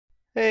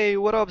Hey,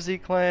 what up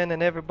Z-Clan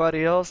and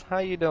everybody else? How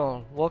you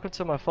doing? Welcome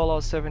to my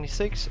Fallout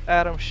 76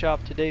 Atom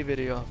Shop Today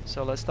video.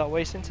 So let's stop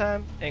wasting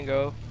time and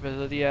go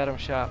visit the Atom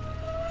Shop.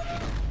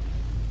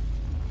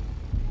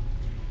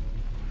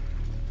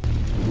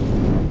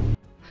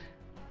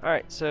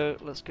 Alright, so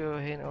let's go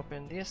ahead and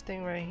open this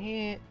thing right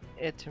here,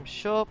 Atom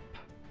Shop.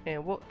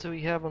 And what do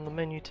we have on the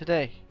menu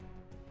today?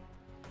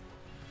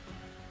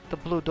 The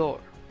blue door.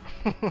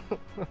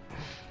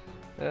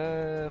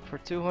 For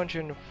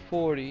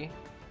 240.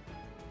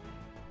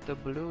 The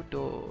blue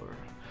door.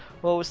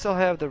 Well, we still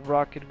have the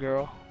rocket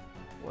girl.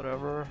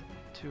 Whatever.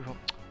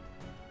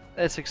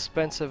 It's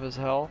expensive as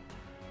hell.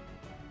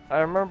 I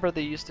remember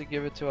they used to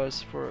give it to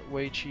us for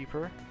way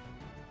cheaper.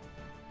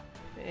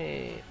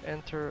 Hey,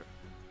 enter.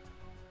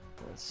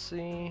 Let's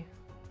see.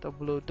 The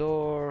blue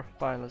door.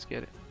 Fine, let's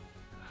get it.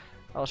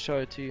 I'll show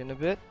it to you in a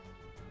bit.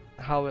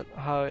 How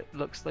it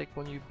looks like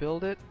when you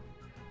build it.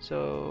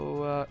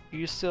 So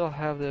you still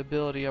have the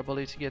ability, I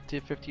believe, to get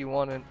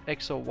T51 and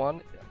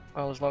XO1.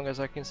 As long as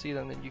I can see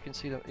them, then you can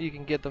see them. You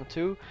can get them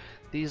too.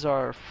 These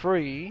are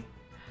free.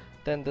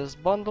 Then this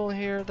bundle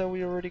here that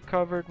we already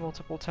covered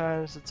multiple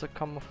times. It's a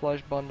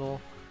camouflage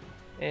bundle,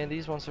 and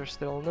these ones are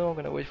still new. I'm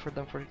gonna wait for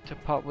them to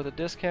pop with a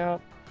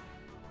discount.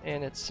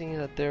 And it seems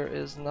that there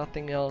is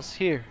nothing else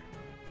here.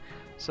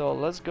 So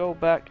let's go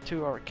back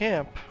to our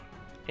camp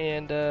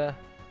and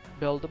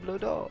build the blue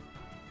door.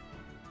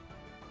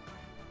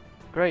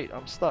 Great,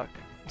 I'm stuck.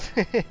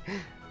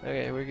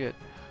 Okay, we're good.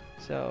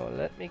 So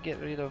let me get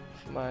rid of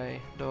my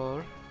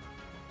door.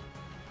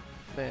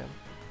 Bam.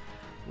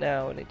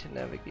 Now I need to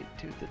navigate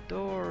to the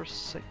door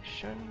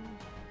section.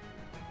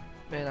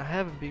 Man, I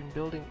haven't been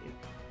building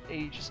in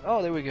ages.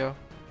 Oh, there we go.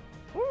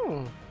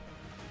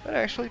 That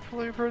actually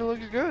pretty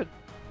looks good.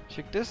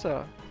 Check this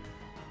out.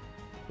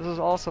 This is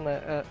also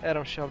an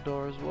Atom Shop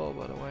door as well,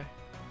 by the way.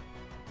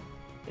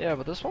 Yeah,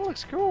 but this one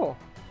looks cool.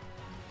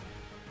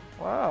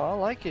 Wow, I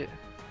like it.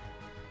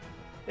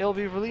 It'll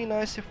be really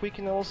nice if we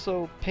can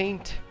also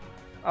paint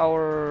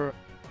our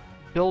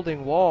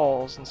building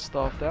walls and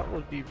stuff. That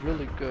would be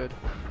really good.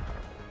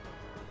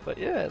 But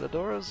yeah, the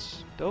door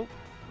is dope.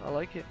 I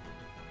like it.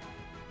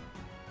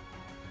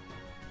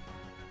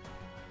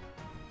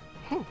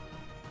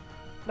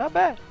 Not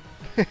bad.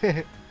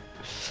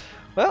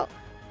 Well,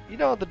 you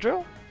know the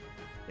drill.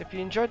 If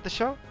you enjoyed the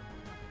show,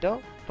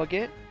 don't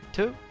forget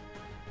to...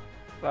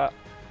 Well,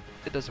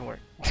 it doesn't work.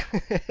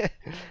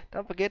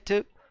 Don't forget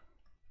to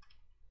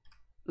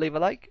leave a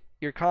like,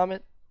 your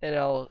comment, and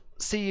I'll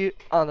see you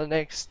on the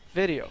next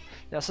video.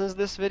 Now, since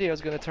this video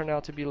is going to turn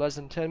out to be less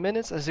than 10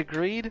 minutes, as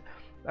agreed,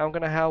 I'm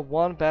going to have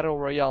one Battle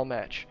Royale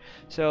match.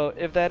 So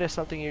if that is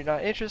something you're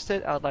not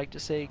interested, I'd like to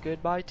say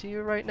goodbye to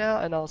you right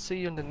now, and I'll see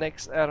you in the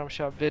next Atom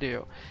Shop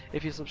video.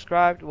 If you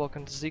subscribed,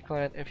 welcome to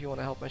Z-Clan. If you want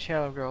to help my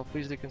channel grow,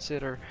 please do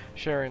consider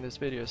sharing this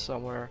video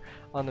somewhere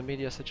on the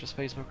media such as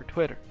Facebook or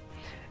Twitter.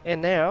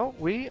 And now,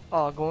 we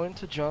are going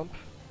to jump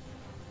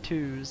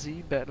to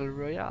the Battle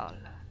Royale.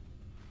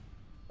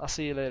 I'll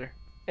see you later.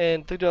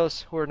 And to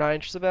those who are not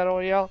interested in Battle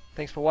Royale,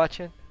 thanks for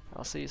watching.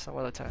 I'll see you some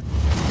other time.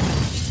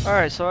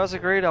 Alright, so as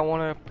agreed, I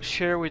want to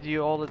share with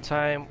you all the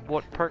time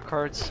what perk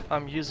cards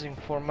I'm using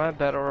for my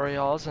Battle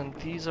Royales, and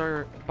these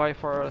are by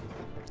far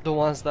the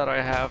ones that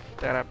I have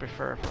that I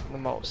prefer the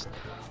most.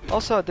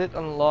 Also, I did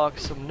unlock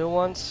some new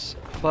ones,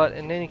 but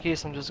in any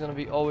case, I'm just going to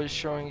be always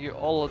showing you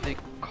all of the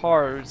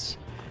cards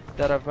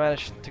that I've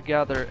managed to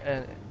gather,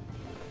 and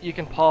you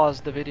can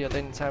pause the video at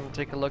any time and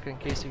take a look in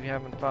case if you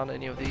haven't found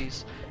any of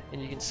these, and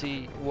you can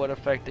see what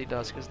effect they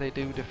does, because they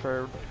do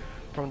differ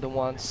from the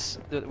ones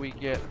that we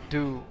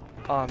do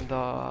on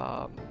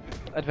the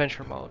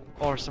adventure mode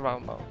or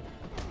survival mode.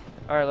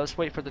 Alright, let's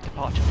wait for the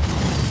departure.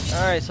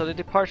 Alright, so the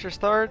departure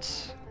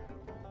starts,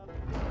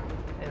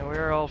 and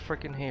we're all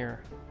freaking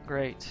here.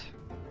 Great.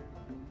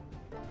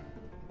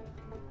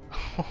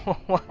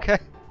 Okay.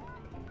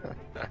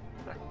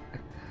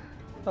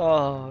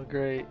 Oh,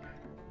 great.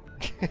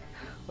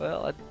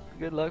 Well,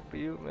 good luck for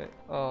you, man.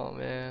 Oh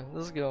man,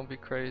 this is gonna be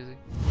crazy.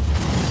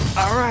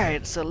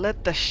 Alright, so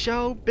let the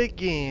show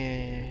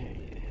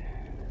begin.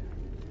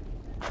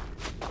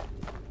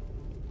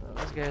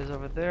 This guy's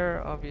over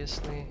there,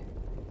 obviously.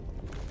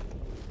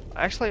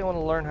 Actually, I want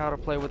to learn how to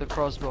play with a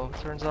crossbow.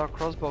 Turns out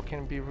crossbow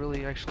can be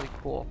really actually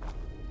cool.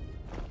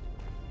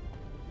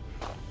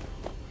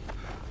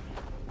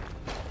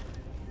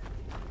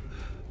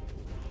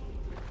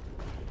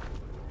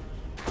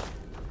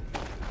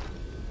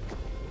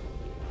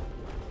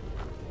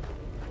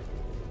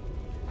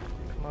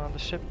 Come on, the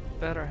ship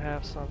better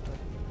have something.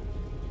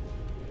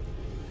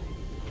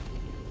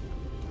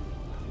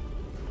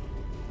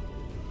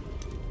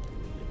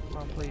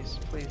 Come on, please,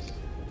 please.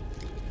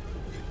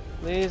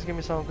 Please give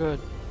me something good.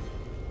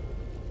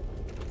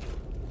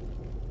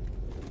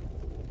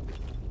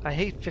 I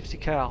hate 50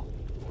 cal,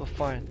 but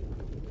fine.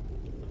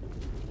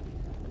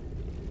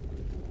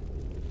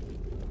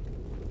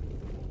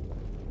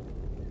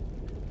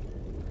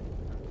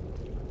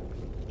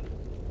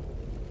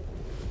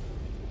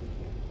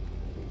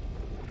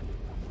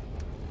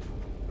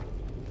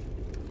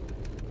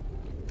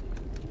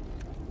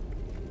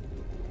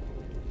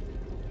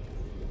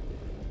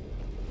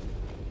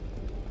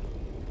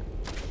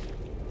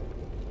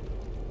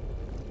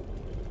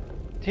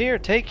 Here,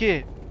 take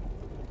it.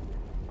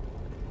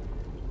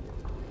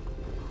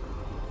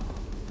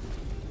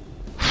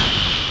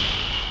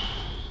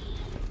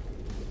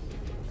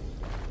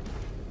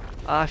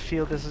 I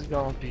feel this is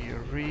gonna be a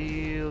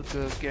real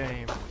good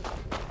game.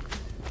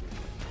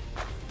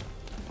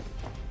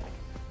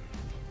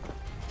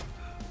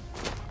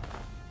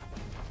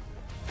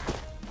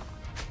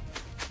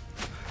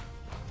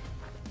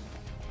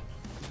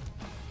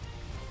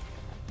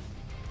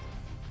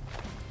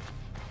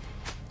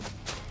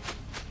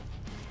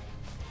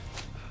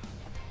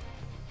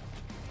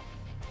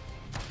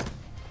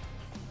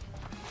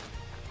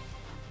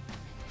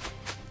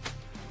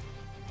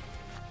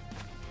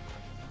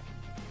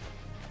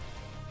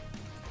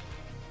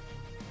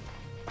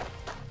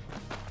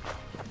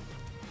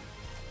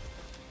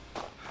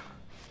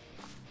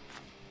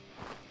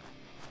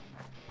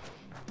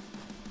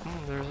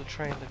 There's a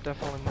train. There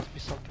definitely must be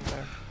something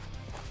there.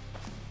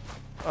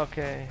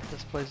 Okay,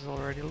 this place is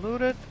already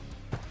looted.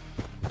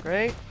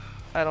 Great.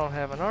 I don't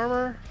have an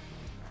armor.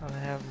 I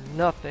have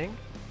nothing.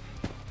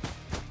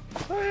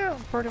 So yeah,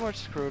 I'm pretty much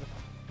screwed.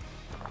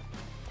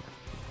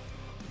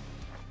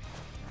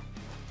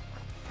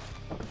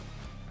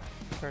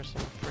 There's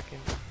some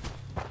freaking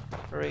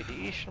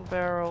radiation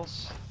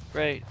barrels.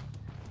 Great.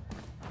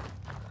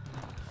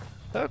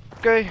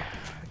 Okay.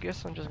 I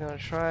guess I'm just gonna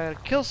try to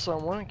kill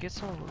someone and get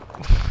some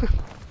loot.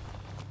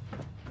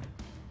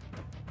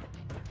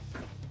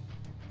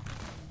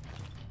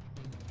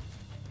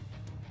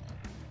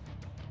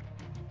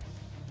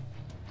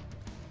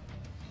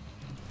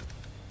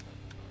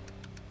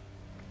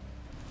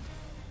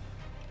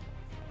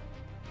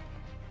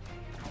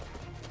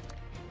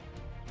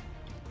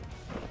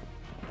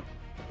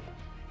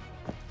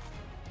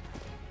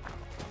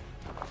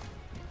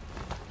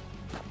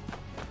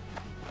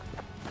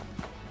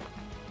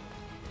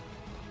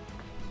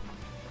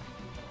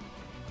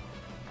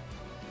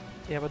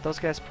 Yeah, but those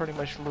guys pretty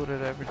much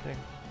looted everything,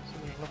 so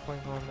there's no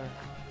point going there.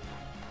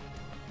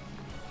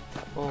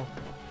 Oh.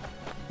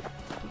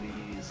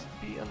 Please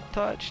be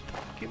untouched.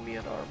 Give me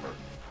an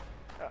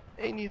armor.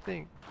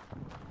 Anything.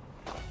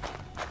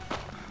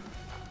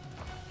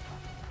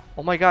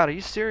 Oh my god, are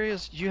you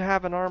serious? You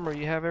have an armor,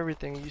 you have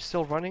everything. Are you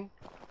still running?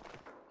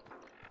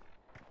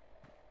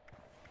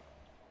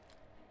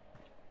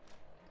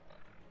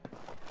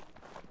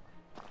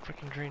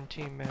 Freaking dream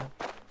team, man.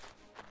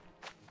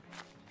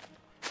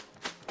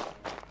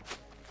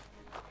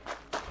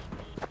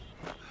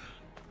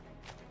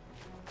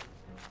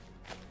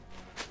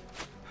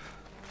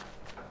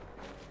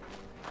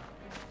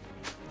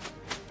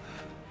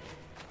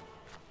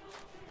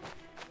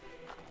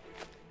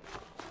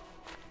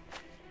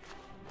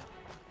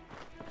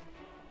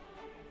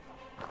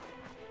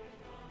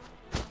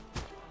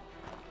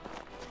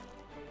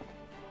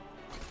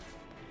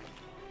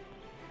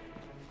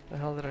 The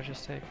hell did I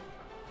just take?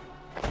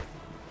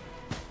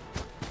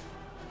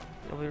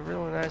 It'll be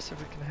really nice if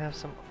we can have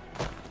some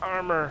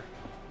armor.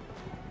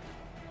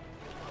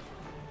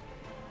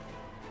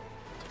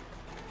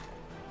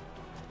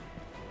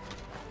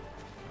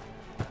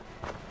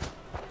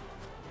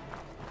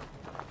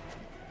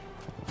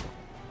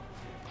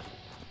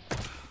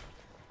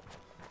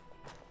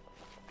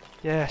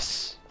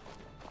 Yes.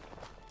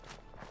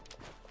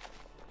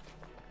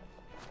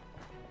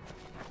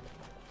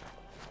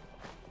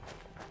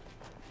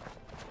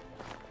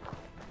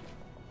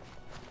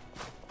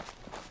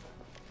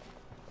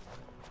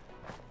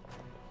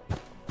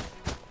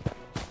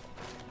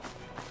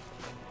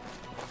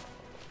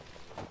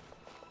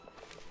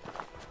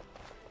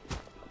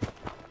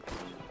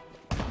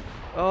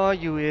 Oh,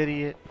 you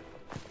idiot.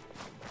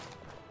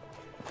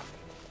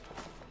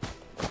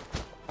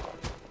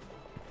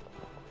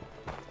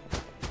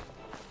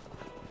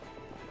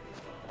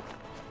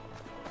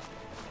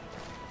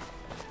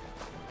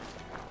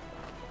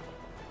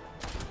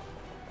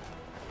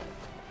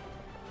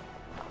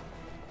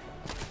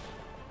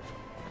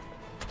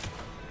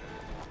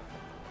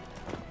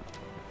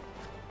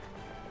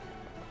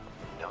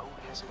 No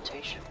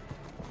hesitation.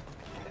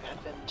 An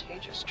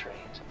advantageous trade.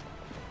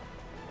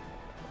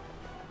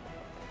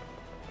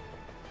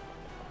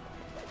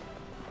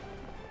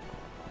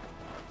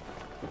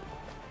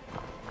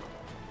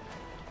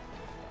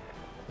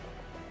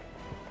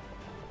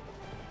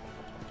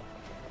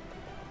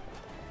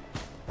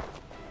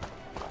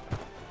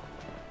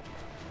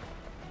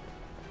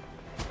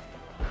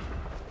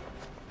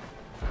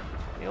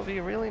 It'll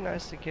be really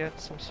nice to get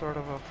some sort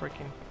of a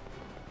freaking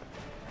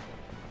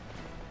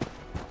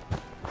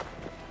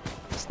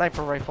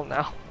sniper rifle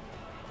now.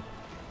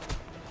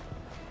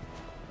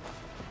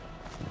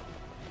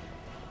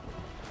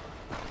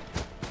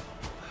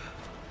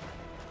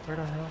 Where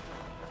the hell?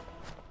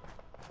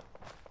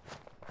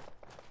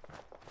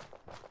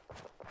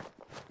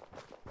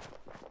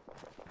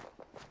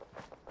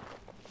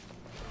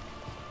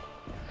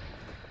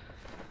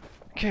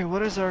 Okay,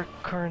 what is our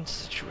current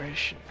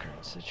situation?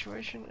 Current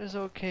situation is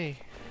okay.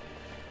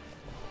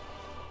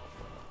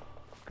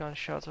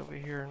 Gunshots over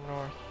here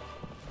north.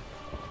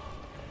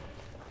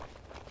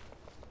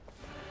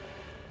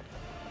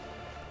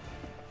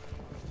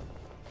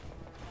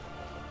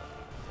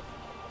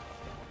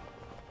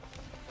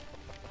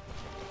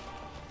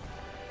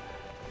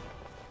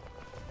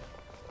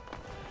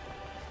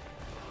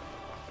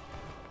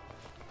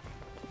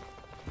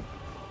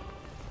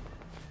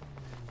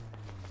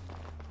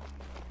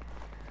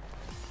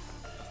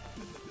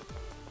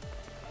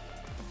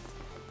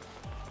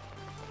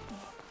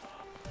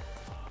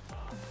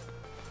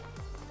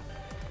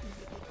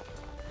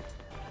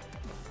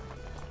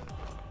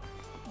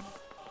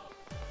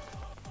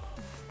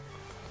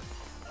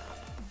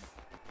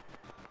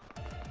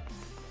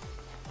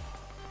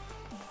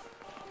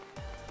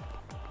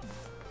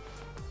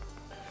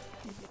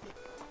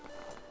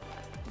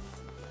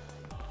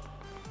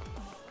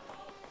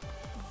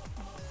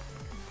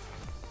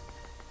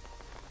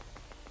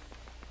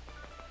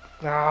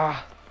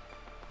 Ah.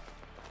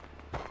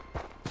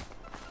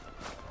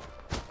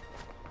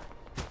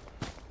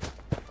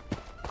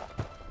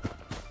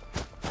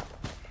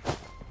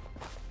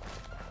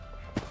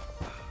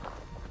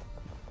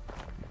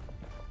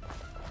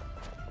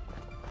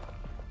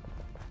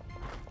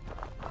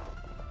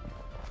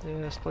 Yeah,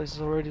 this place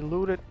is already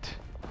looted.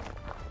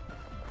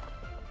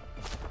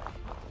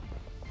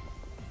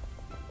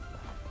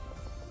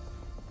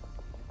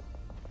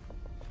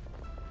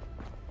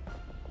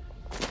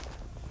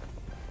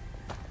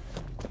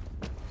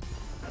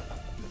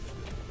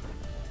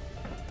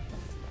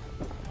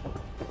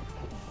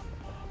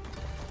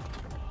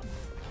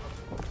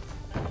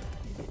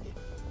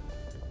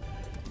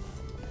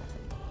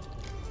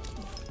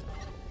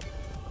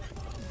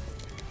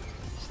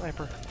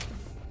 Sniper.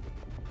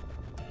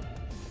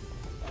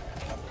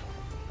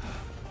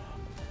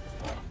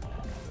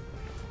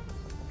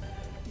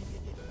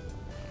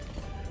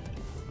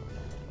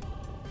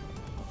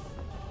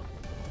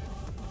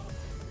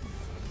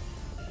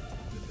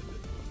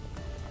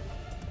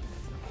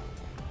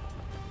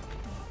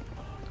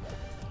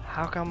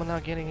 How come I'm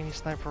not getting any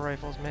sniper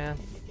rifles, man?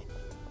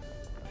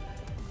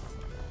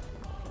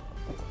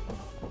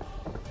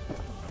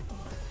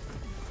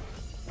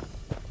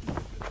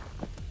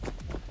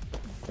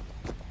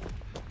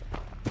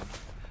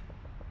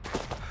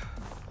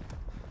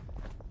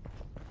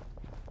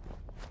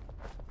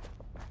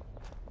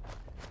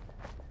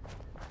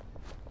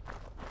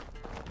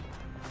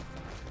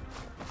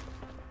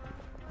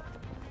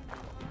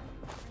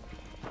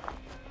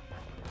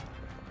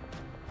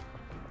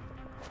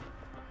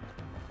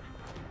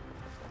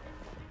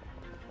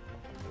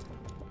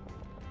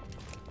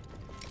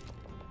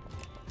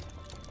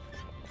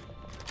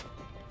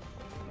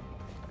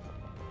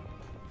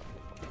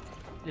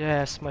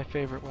 Yes, my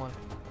favorite one.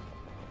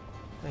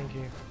 Thank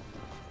you.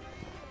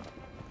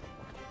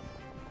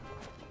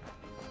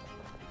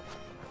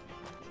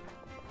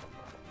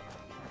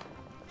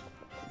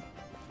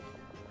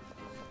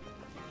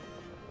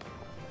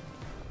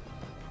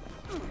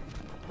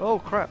 Oh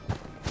crap.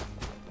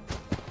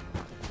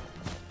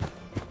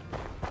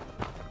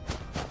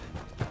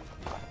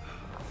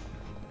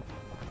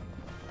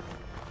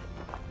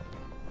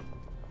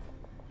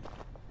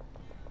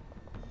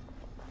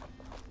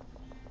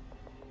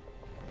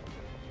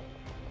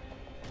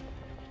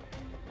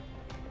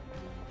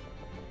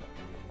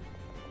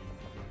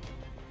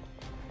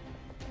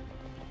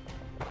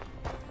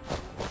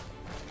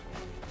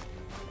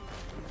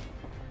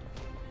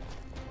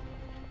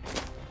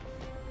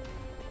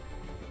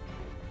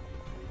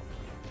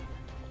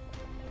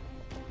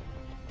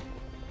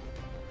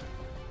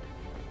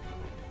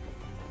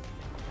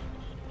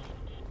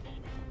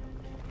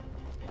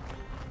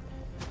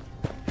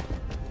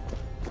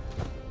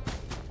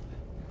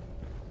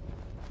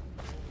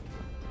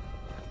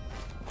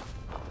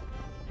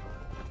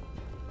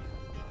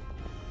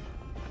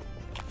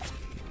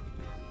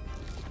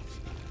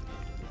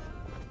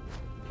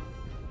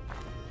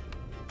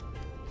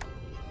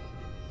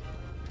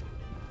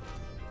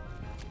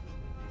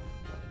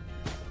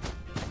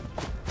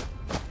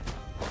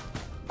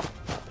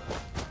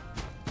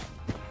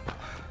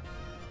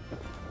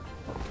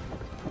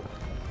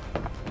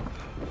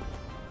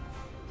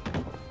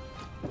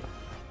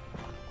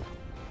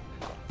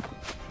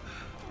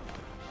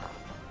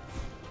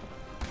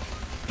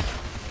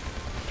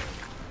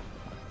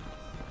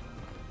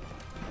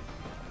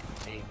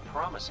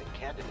 Promising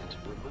candidate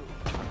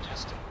removed from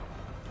testing.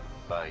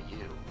 By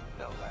you,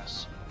 no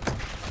less.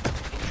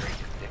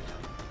 Intrigued victim.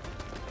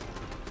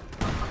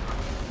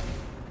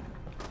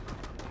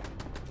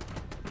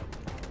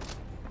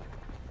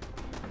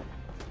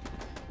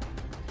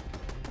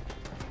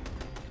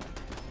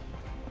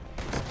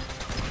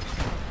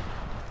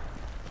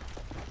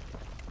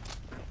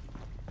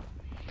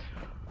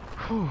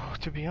 Whew,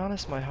 to be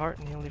honest, my heart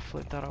nearly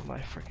flipped out of my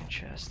freaking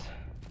chest.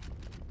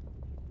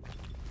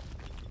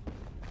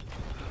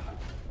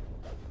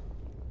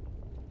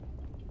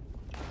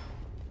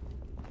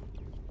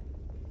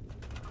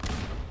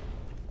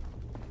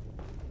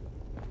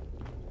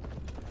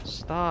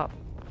 Stop.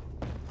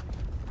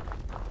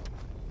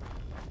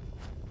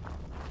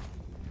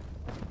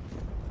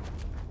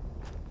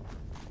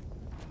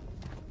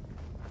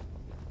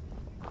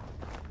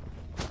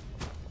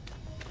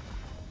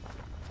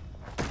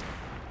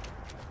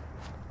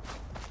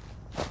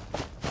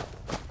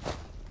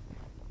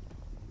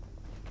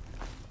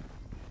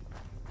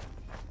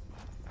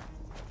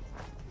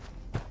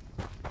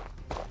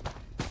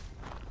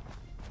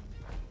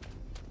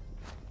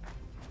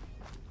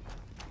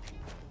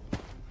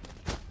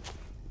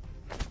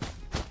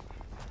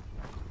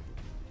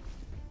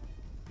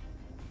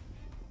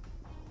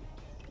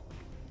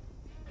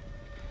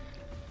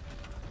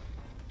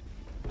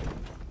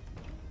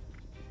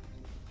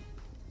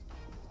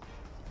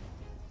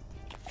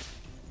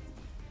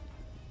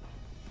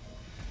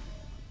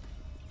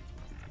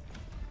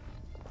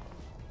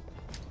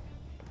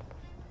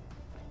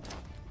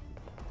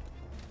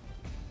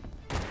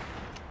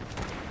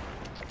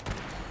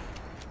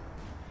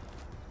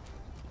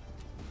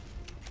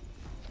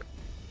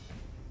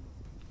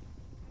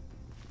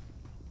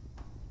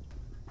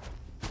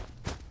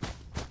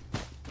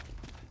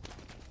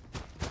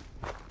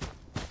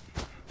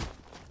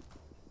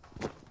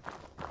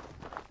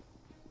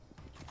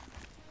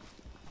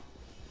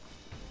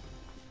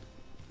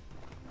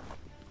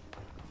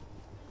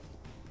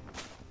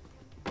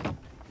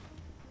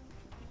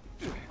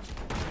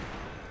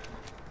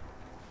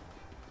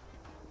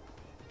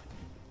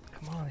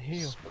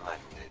 heal.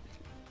 Splendid.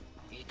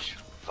 Each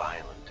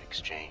violent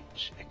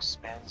exchange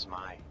expands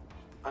my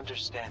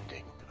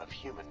understanding of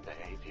human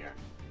behavior.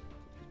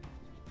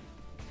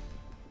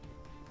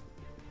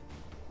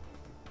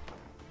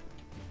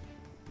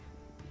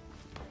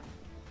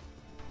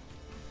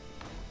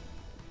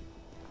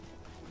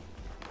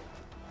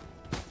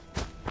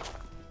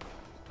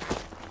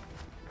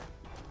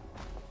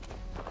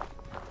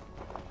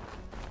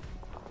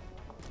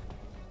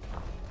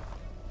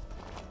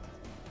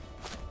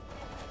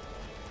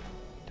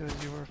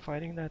 Those you were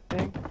fighting that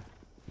thing?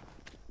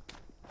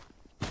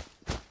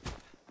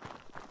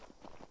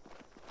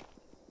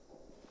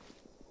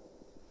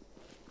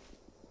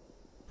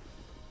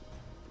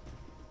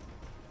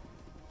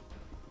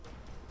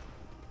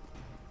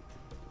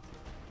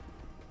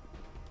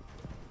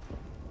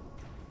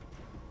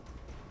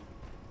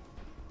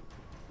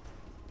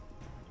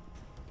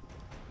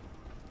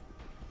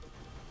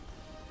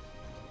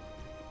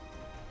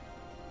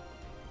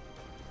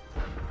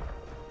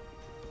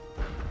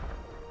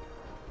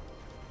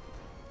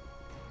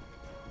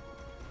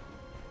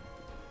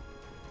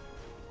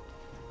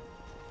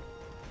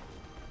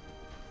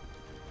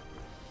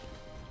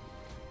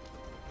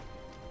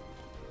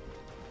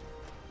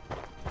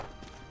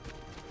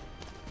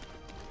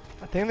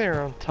 I think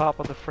they're on top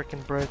of the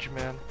freaking bridge,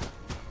 man.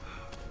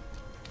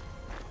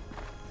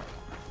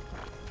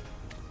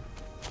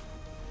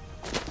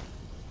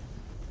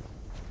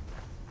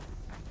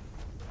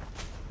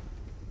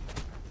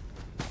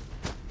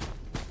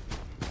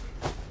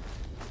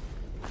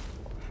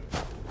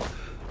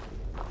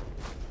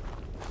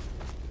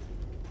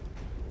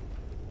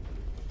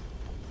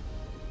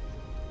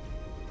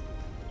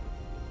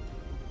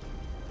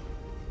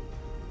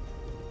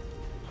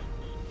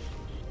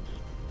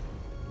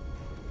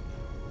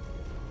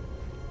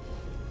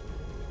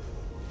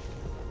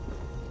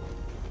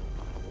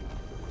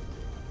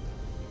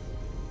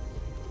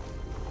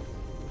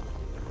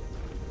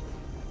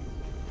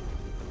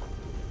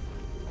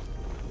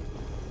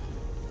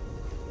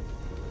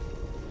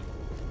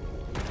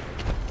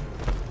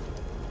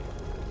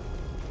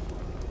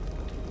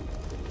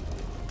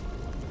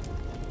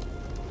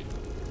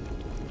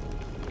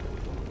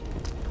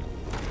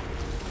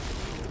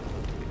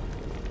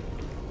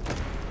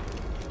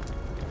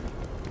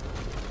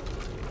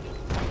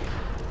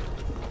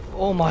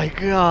 Oh my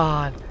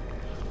god!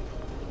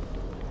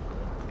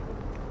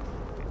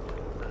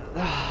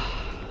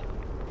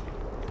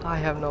 I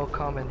have no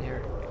comment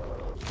here.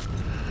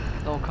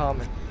 No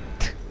comment.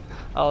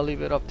 I'll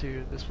leave it up to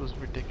you. This was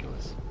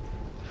ridiculous.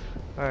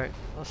 Alright,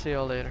 I'll see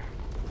y'all later.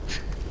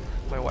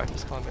 My wife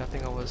is calling me. I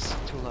think I was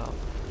too loud.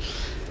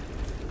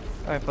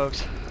 Alright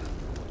folks.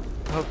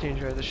 I hope you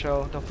enjoyed the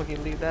show. Don't forget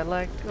to leave that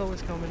like.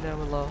 Always comment down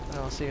below. And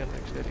I'll see you in the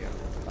next video.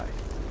 Bye.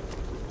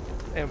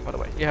 And by the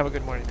way, you have a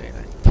good morning, day,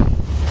 night.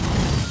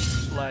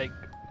 Like,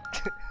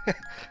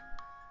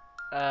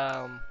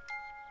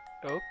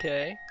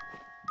 okay.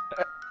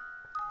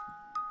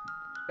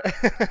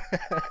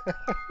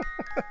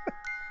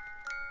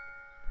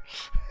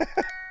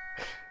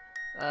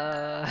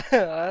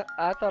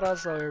 I thought I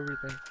saw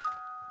everything.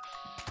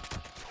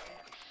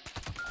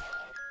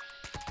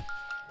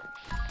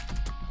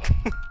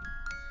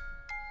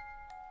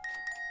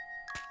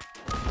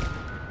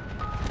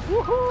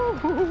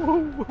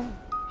 Woohoo!